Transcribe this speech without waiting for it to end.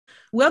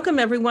Welcome,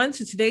 everyone,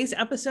 to today's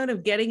episode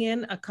of Getting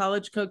In a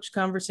College Coach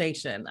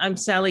Conversation. I'm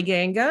Sally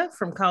Ganga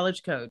from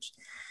College Coach.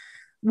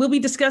 We'll be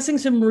discussing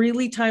some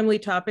really timely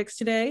topics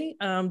today.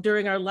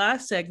 During our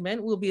last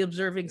segment, we'll be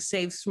observing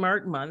Save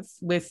Smart Month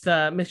with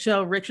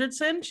Michelle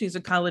Richardson. She's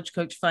a College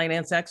Coach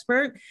finance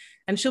expert,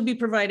 and she'll be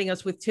providing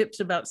us with tips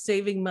about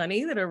saving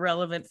money that are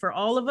relevant for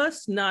all of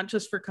us, not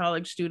just for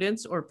college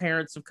students or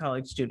parents of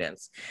college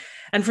students.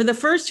 And for the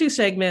first two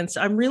segments,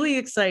 I'm really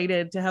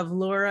excited to have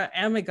Laura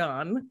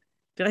Amigon.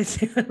 Did I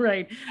say that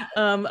right?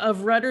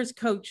 Of Rudder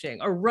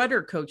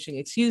Coaching,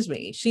 excuse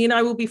me. She and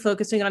I will be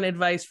focusing on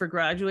advice for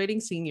graduating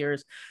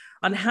seniors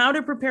on how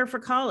to prepare for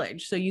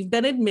college. So you've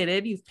been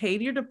admitted, you've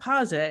paid your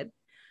deposit,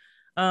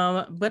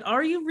 but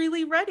are you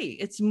really ready?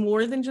 It's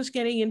more than just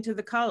getting into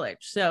the college.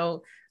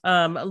 So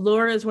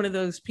Laura is one of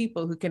those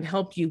people who can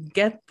help you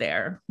get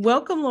there.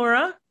 Welcome,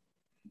 Laura.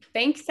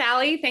 Thanks,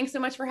 Sally. Thanks so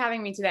much for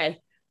having me today.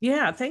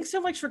 Yeah, thanks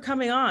so much for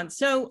coming on.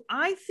 So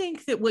I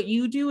think that what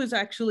you do is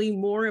actually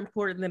more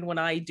important than what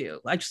I do.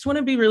 I just want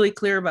to be really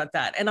clear about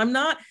that. And I'm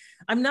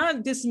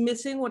not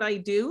dismissing what I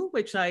do,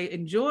 which I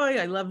enjoy.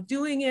 I love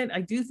doing it.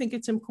 I do think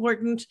it's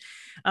important.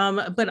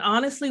 But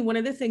honestly, one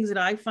of the things that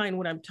I find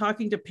when I'm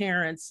talking to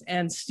parents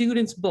and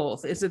students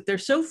both is that they're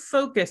so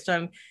focused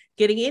on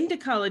getting into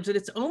college that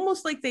it's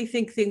almost like they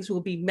think things will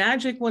be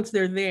magic once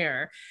they're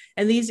there.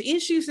 And these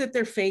issues that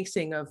they're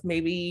facing of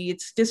maybe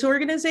it's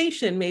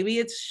disorganization, maybe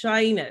it's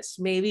shyness,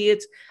 maybe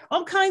it's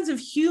all kinds of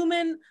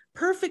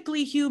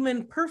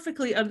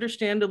perfectly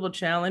understandable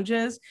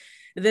challenges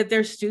that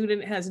their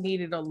student has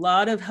needed a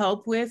lot of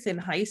help with in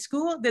high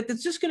school,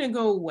 that's just going to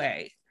go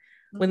away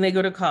when they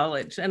go to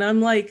college. And I'm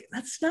like,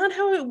 that's not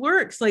how it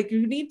works. Like,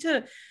 you need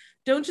to,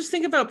 don't just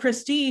think about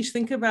prestige,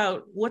 think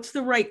about what's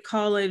the right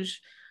college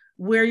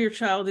where your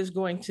child is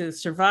going to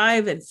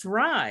survive and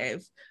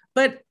thrive.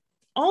 But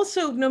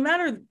also, no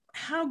matter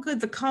how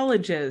good the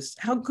college is,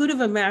 how good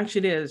of a match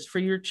it is for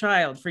your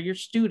child, for your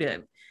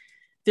student,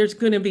 there's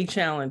going to be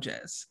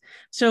challenges.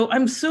 So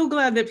I'm so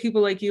glad that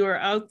people like you are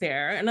out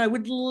there. And I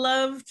would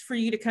love for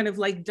you to kind of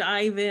like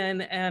dive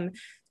in and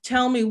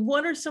tell me,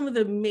 what are some of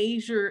the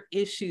major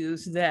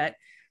issues that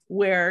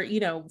where,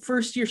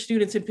 first year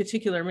students in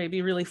particular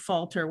maybe really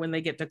falter when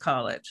they get to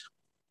college?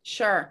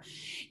 Sure.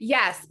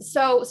 Yes.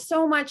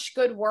 So much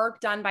good work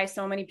done by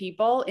so many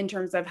people in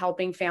terms of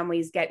helping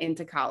families get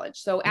into college.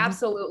 So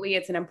absolutely,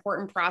 it's an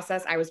important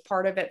process. I was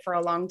part of it for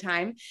a long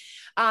time.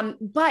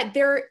 But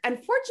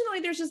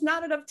unfortunately, there's just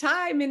not enough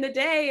time in the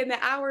day and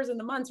the hours and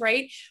the months,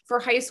 right, for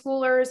high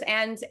schoolers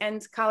and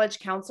college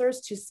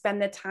counselors to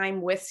spend the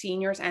time with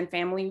seniors and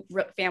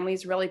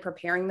families, really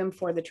preparing them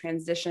for the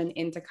transition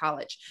into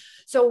college.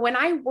 So when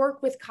I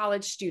work with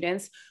college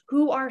students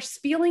who are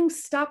feeling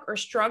stuck or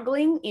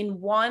struggling in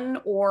one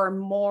or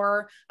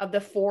more of the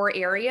four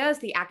areas,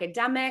 the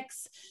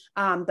academics,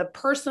 the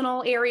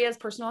personal areas,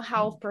 personal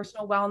health,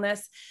 personal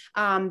wellness,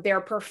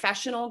 their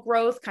professional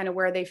growth, kind of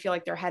where they feel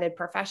like they're headed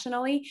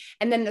professionally,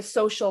 and then the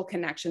social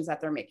connections that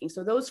they're making.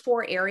 So those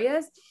four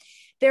areas,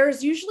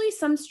 there's usually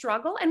some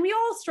struggle, and we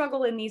all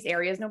struggle in these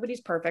areas.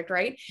 Nobody's perfect,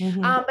 right?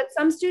 But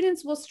some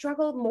students will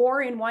struggle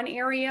more in one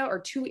area or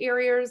two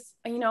areas,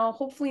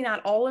 hopefully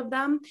not all of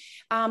them.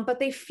 But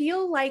they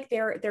feel like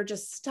they're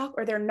just stuck,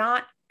 or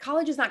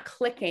college is not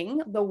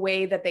clicking the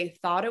way that they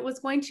thought it was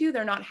going to.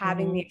 They're not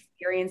having the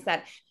experience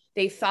that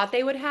they thought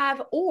they would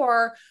have,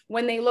 or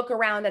when they look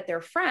around at their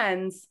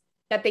friends,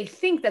 that they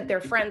think that their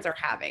friends are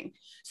having.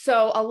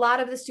 So a lot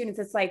of the students,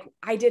 it's like,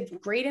 I did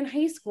great in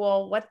high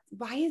school.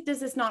 Why does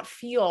this not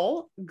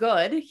feel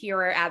good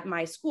here at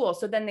my school?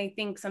 So then they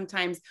think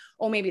sometimes,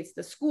 oh, maybe it's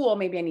the school,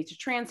 maybe I need to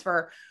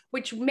transfer,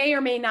 which may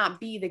or may not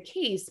be the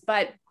case,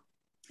 but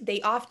they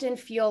often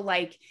feel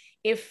like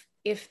if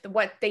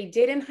what they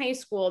did in high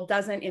school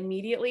doesn't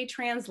immediately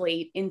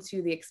translate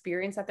into the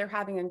experience that they're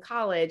having in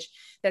college,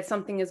 that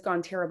something has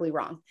gone terribly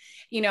wrong.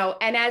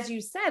 And as you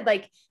said,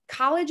 like,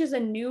 college is a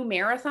new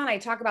marathon. I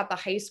talk about the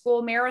high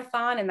school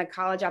marathon and the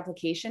college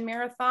application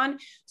marathon.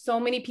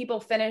 So many people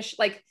finish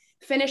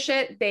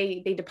it,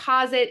 they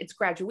deposit, it's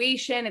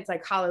graduation, it's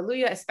like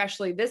hallelujah,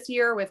 especially this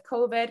year with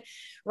COVID,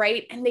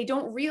 right? And they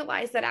don't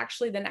realize that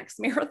actually the next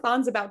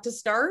marathon's about to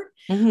start.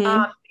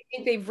 I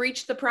think they've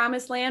reached the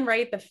promised land,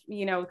 right?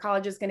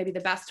 College is going to be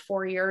the best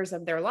 4 years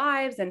of their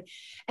lives.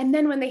 And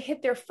then when they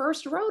hit their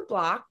first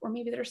roadblock, or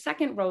maybe their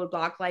second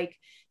roadblock, like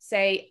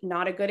say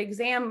not a good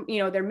exam,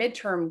 their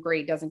midterm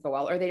grade doesn't go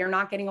well, or they are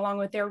not getting along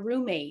with their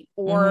roommate,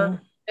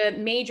 or the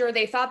major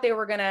they thought they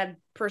were going to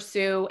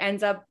pursue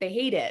ends up, they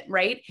hate it,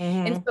 right?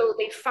 And so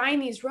they find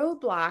these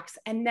roadblocks,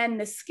 and then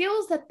the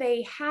skills that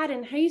they had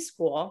in high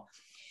school,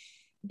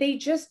 they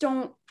just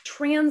don't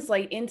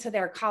translate into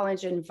their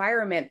college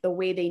environment the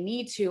way they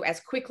need to, as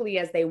quickly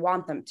as they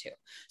want them to.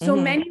 So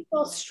many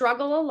will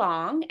struggle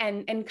along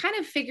and kind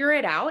of figure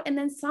it out. And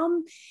then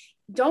some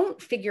don't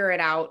figure it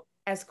out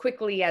as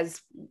quickly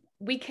as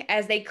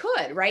as they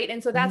could, right?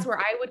 And so that's where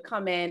I would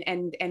come in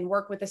and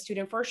work with a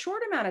student for a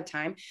short amount of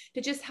time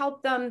to just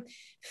help them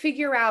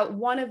figure out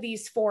one of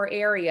these 4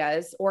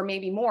 areas, or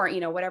maybe more,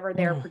 whatever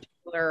their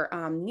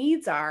particular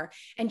needs are,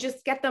 and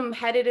just get them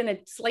headed in a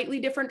slightly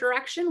different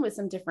direction with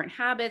some different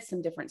habits,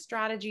 some different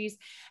strategies.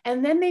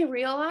 And then they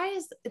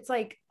realize it's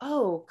like,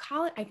 oh,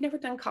 college, I've never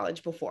done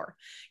college before.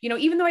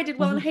 Even though I did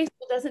well in high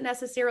school, doesn't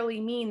necessarily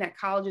mean that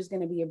college is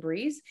going to be a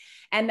breeze,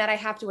 and that I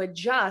have to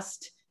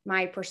adjust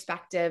my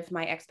perspective,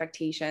 my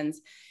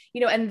expectations,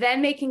 and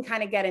then they can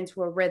kind of get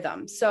into a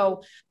rhythm.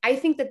 So I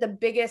think that the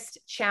biggest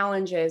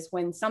challenge is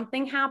when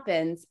something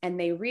happens and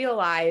they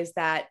realize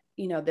that,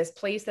 this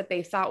place that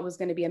they thought was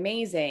going to be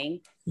amazing,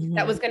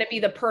 that was going to be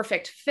the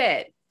perfect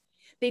fit,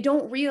 they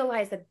don't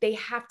realize that they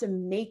have to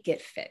make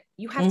it fit.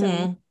 You have to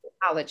make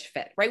college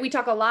fit, right? We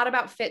talk a lot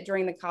about fit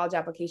during the college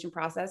application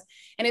process,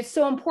 and it's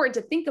so important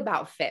to think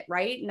about fit,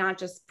 right? Not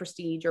just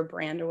prestige or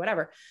brand or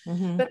whatever.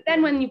 But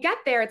then when you get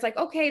there, it's like,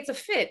 okay, it's a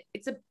fit.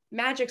 It's a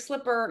magic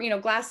slipper,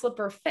 glass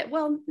slipper fit.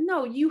 Well,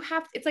 no,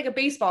 it's like a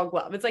baseball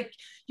glove. It's like,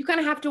 you kind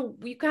of have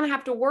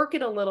to work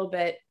it a little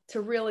bit to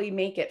really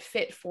make it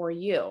fit for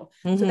you.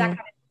 So that kind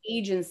of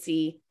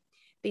agency,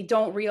 they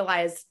don't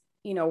realize,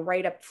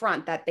 right up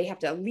front, that they have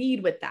to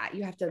lead with that.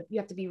 You have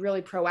to be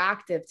really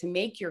proactive to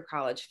make your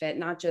college fit,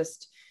 not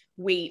just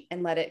wait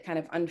and let it kind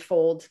of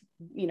unfold,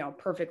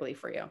 perfectly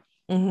for you.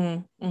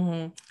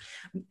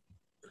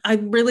 I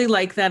really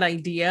like that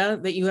idea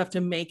that you have to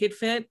make it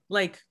fit.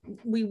 Like,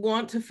 we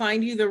want to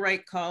find you the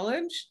right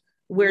college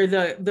where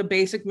the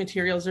basic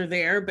materials are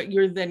there, but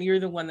you're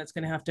the one that's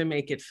going to have to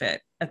make it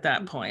fit at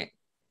that point.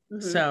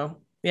 So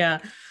yeah.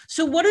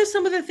 So what are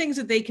some of the things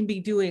that they can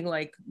be doing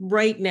like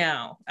right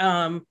now?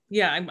 I'm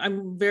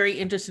very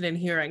interested in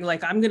hearing.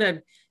 Like, I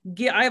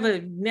have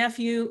a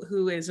nephew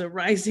who is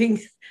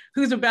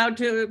who's about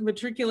to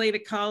matriculate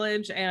at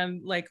college,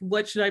 and like,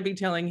 what should I be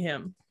telling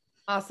him?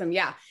 Awesome.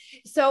 Yeah.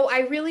 So I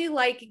really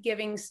like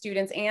giving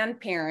students and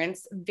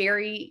parents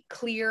very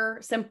clear,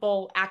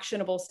 simple,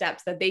 actionable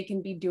steps that they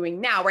can be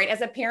doing now, right?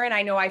 As a parent,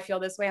 I know I feel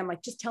this way. I'm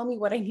like, just tell me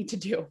what I need to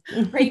do,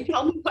 right?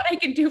 Tell me what I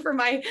can do for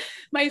my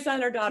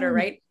son or daughter,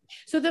 right?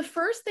 So the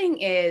first thing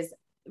is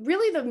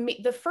really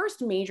the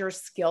first major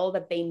skill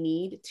that they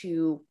need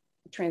to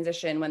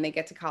transition when they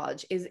get to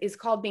college is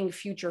called being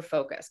future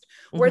focused,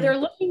 where they're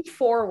looking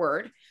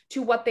forward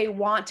to what they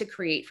want to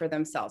create for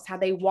themselves, how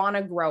they want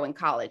to grow in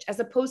college, as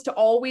opposed to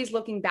always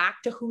looking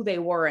back to who they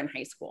were in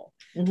high school,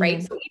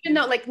 right? So even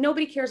though like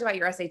nobody cares about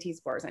your SAT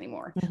scores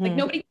anymore, like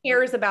nobody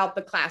cares about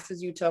the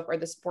classes you took or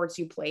the sports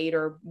you played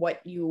or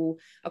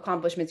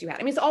accomplishments you had.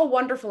 I mean, it's all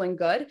wonderful and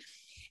good.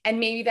 And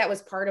maybe that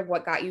was part of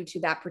what got you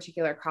to that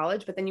particular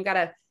college, but then you got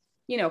to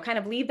kind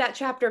of leave that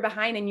chapter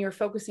behind, and you're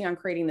focusing on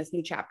creating this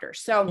new chapter.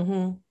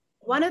 So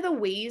one of the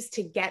ways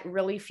to get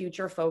really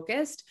future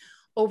focused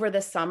over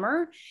the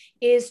summer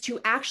is to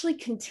actually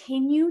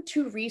continue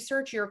to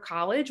research your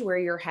college, where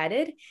you're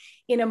headed,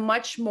 in a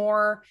much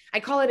more, I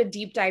call it a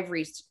deep dive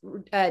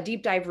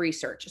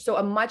research. So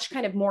a much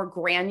kind of more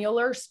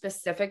granular,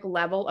 specific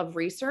level of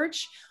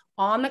research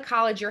on the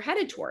college you're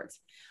headed towards.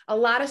 A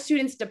lot of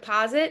students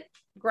deposit,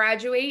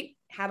 graduate,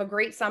 have a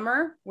great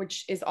summer,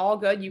 which is all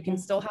good. You can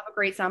still have a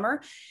great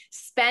summer.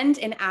 Spend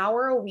an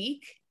hour a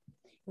week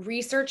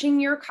researching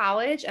your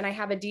college. And I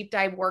have a deep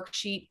dive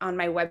worksheet on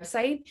my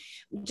website,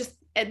 just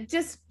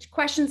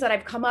questions that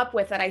I've come up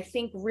with that I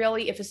think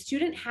really, if a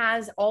student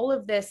has all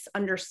of this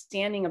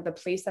understanding of the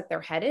place that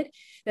they're headed,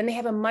 then they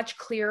have a much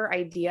clearer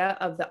idea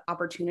of the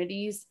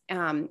opportunities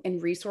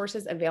and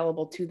resources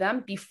available to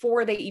them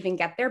before they even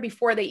get there,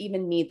 before they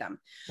even need them.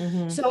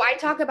 So I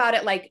talk about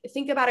it like,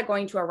 think about it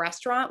going to a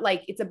restaurant,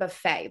 like it's a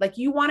buffet. Like,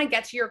 you want to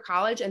get to your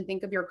college and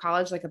think of your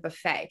college like a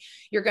buffet.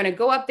 You're going to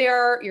go up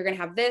there, you're going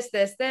to have this,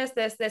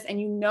 and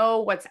you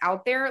know what's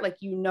out there. Like,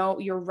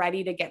 you're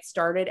ready to get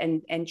started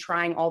and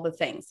trying all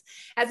the things,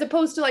 as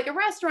opposed to like a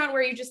restaurant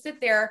where you just sit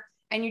there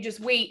and you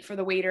just wait for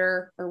the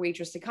waiter or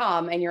waitress to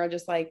come and you're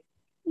just like,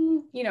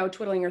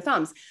 twiddling your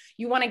thumbs.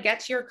 You want to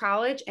get to your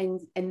college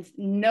and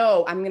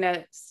know, I'm going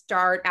to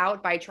start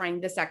out by trying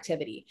this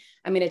activity.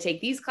 I'm going to take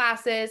these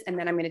classes, and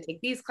then I'm going to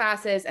take these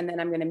classes, and then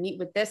I'm going to meet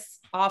with this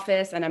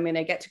office, and I'm going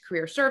to get to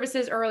career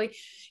services early.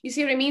 You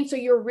see what I mean? So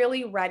you're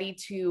really ready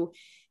to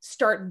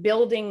start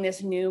building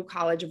this new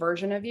college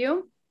version of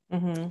you.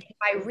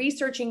 By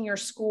researching your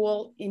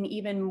school in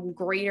even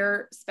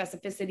greater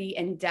specificity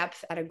and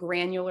depth at a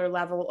granular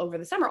level over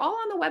the summer, all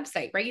on the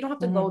website, right? You don't have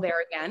to go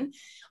there again.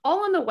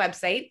 All on the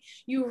website.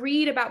 You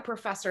read about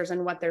professors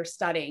and what they're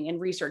studying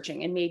and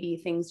researching, and maybe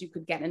things you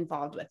could get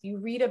involved with. You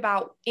read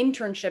about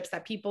internships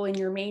that people in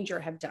your major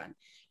have done.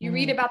 You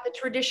read about the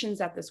traditions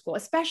at the school,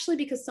 especially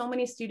because so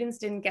many students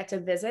didn't get to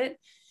visit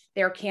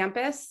their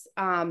campus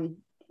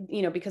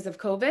because of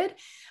COVID.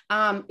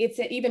 It's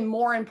even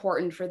more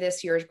important for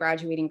this year's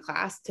graduating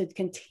class to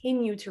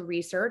continue to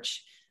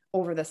research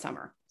over the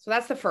summer. So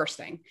that's the first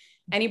thing.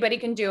 Anybody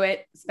can do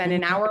it. Spend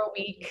an hour a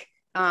week,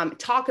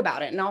 talk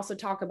about it, and also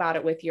talk about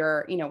it with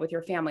your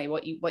family,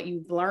 what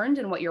you've learned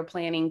and what you're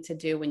planning to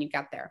do when you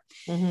get there.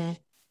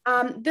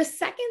 The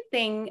second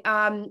thing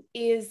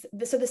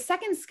so the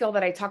second skill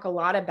that I talk a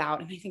lot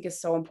about, and I think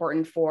is so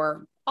important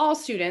for all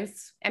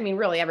students, I mean,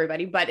 really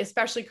everybody, but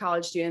especially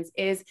college students,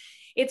 is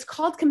it's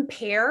called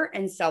compare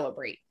and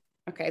celebrate.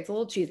 Okay, it's a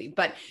little cheesy,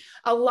 but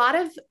a lot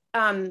of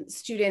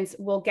students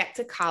will get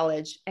to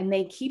college and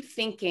they keep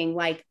thinking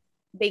like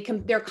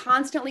they're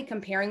constantly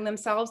comparing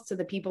themselves to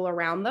the people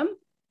around them,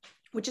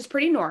 which is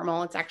pretty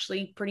normal. It's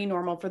actually pretty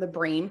normal for the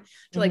brain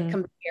to like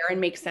compare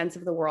and make sense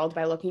of the world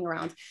by looking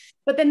around.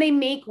 But then they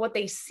make what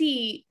they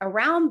see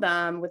around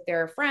them with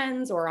their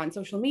friends or on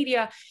social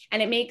media,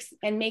 and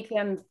make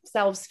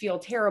themselves feel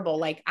terrible.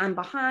 Like, I'm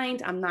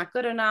behind, I'm not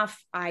good enough,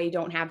 I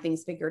don't have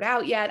things figured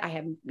out yet, I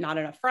have not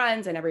enough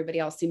friends, and everybody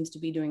else seems to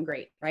be doing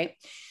great, right?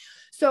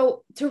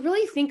 So to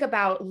really think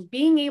about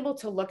being able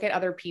to look at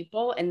other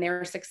people and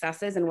their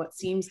successes and what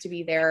seems to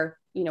be their,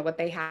 what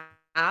they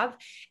have,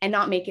 and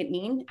not make it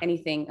mean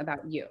anything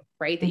about you,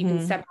 right? That you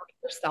can separate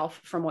yourself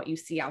from what you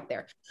see out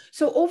there.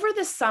 So over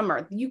the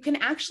summer, you can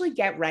actually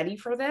get ready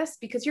for this,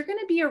 because you're going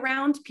to be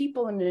around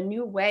people in a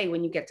new way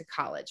when you get to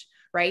college,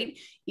 right?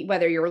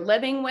 Whether you're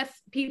living with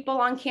people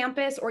on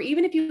campus, or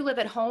even if you live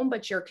at home,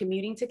 but you're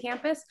commuting to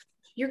campus,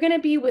 you're going to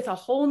be with a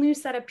whole new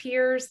set of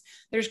peers.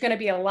 There's going to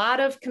be a lot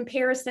of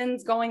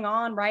comparisons going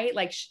on, right?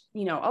 Like,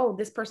 oh,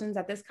 this person's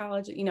at this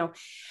college,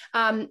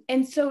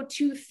 and so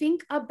to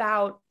think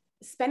about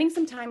spending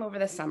some time over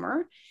the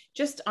summer,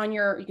 just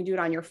you can do it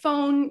on your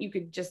phone, you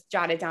could just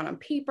jot it down on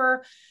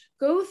paper,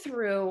 go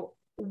through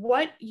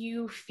what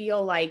you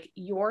feel like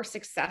your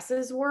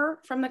successes were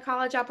from the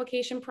college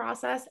application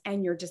process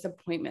and your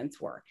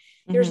disappointments were.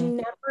 There's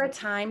never a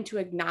time to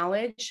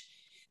acknowledge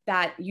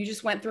that you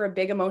just went through a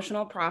big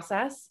emotional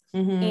process,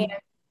 and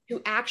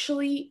to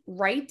actually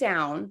write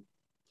down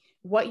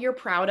what you're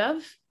proud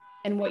of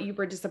and what you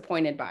were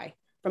disappointed by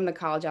from the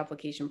college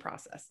application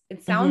process.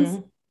 It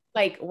sounds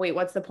like, wait,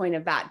 what's the point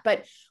of that?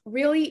 But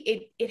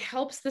really, it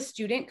helps the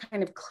student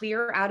kind of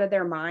clear out of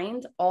their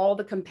mind all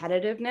the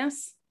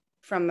competitiveness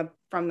from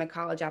the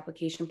college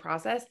application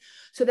process,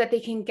 so that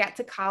they can get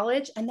to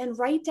college and then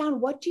write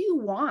down, what do you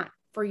want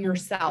for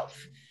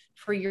yourself,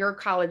 for your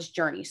college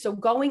journey. So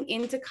going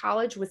into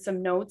college with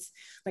some notes,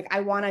 like, I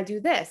want to do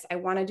this, I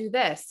want to do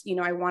this,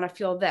 I want to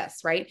feel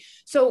this, right?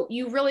 So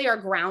you really are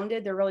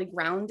grounded. They're really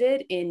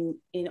grounded in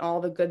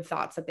all the good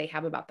thoughts that they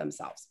have about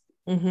themselves.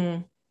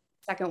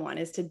 Second one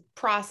is to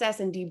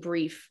process and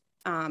debrief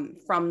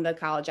from the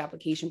college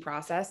application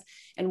process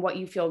and what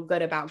you feel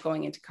good about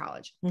going into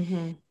college.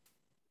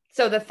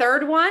 So the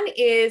third one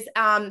is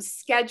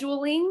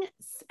scheduling.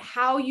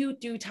 How you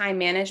do time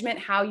management,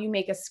 how you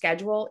make a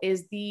schedule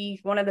is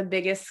one of the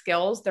biggest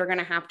skills they're going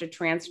to have to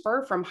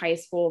transfer from high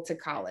school to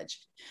college.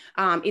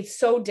 It's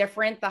so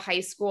different, the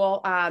high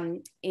school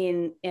the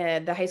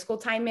high school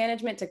time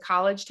management to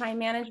college time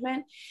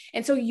management.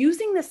 And so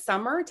using the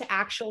summer to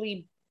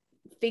actually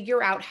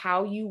figure out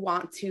how you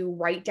want to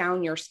write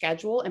down your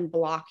schedule and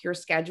block your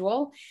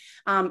schedule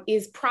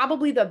is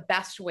probably the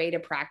best way to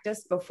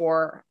practice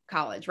before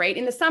college, right?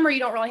 In the summer, you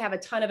don't really have a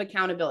ton of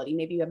accountability.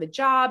 Maybe you have a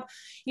job,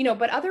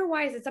 but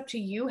otherwise it's up to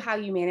you how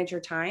you manage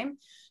your time.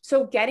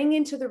 So getting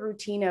into the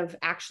routine of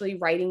actually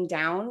writing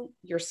down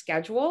your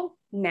schedule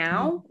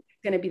now is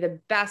going to be the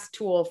best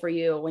tool for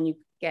you when you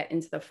get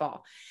into the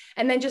fall.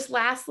 And then just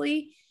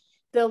lastly,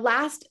 the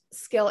last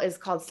skill is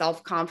called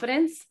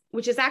self-confidence,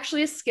 which is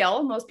actually a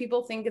skill. Most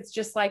people think it's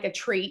just like a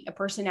trait, a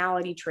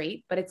personality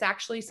trait, but it's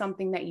actually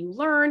something that you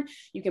learn,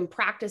 you can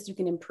practice, you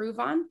can improve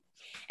on.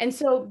 And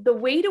so the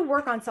way to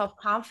work on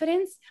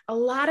self-confidence, a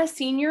lot of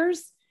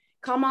seniors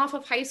come off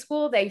of high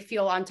school, they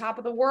feel on top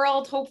of the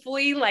world,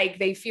 hopefully, like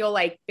they feel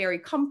like very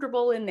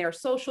comfortable in their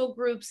social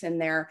groups and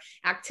their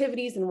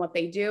activities and what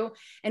they do.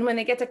 And when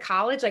they get to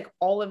college, like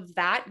all of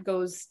that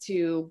goes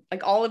to,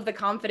 like all of the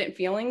confident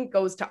feeling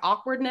goes to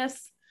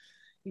awkwardness.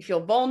 You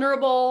feel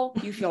vulnerable,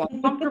 you feel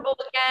uncomfortable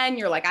again.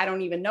 You're like, I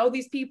don't even know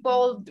these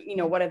people.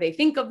 What do they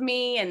think of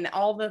me? And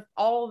all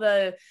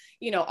the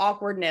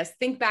awkwardness.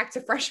 Think back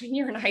to freshman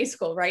year in high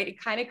school, right? It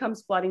kind of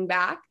comes flooding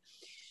back.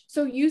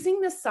 So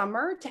using the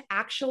summer to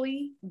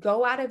actually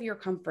go out of your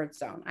comfort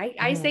zone.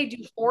 I say do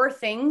 4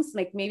 things,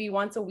 like maybe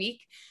once a week.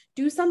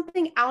 Do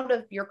something out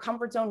of your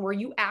comfort zone where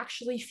you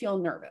actually feel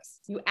nervous.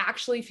 You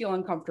actually feel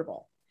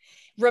uncomfortable.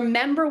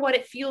 Remember what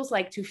it feels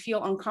like to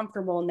feel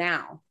uncomfortable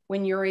now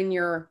when you're in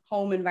your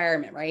home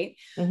environment, right?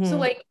 So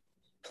like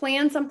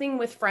plan something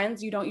with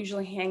friends you don't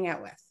usually hang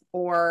out with,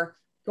 or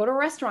go to a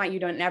restaurant you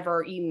don't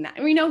ever eat in that.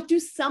 Do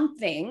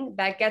something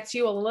that gets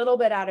you a little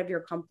bit out of your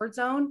comfort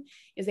zone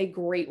is a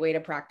great way to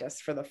practice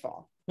for the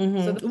fall.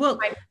 So those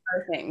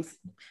are things.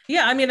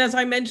 Yeah. I mean, as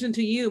I mentioned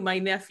to you, my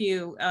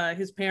nephew,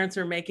 his parents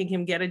are making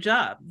him get a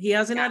job. He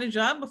hasn't had a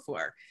job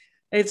before.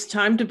 It's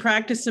time to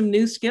practice some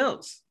new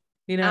skills,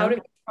 Out of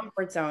your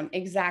comfort zone.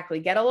 Exactly.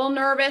 Get a little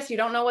nervous. You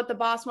don't know what the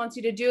boss wants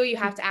you to do. You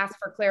have to ask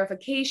for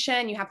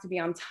clarification. You have to be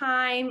on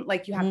time.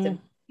 Like you have to,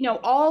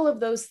 all of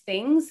those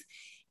things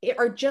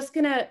are just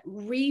going to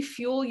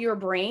refuel your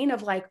brain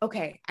of like,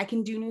 okay, I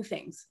can do new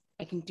things.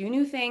 I can do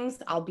new things.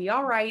 I'll be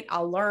all right.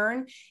 I'll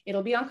learn.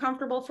 It'll be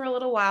uncomfortable for a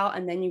little while.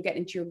 And then you get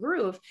into your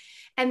groove.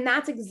 And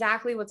that's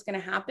exactly what's going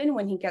to happen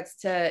when he gets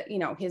to, you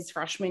know, his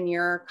freshman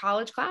year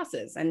college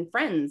classes and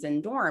friends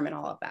and dorm and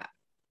all of that.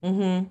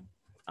 Mm-hmm.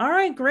 All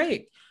right,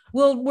 great.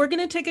 Well, we're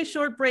going to take a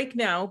short break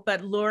now,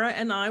 but Laura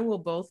and I will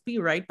both be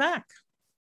right back.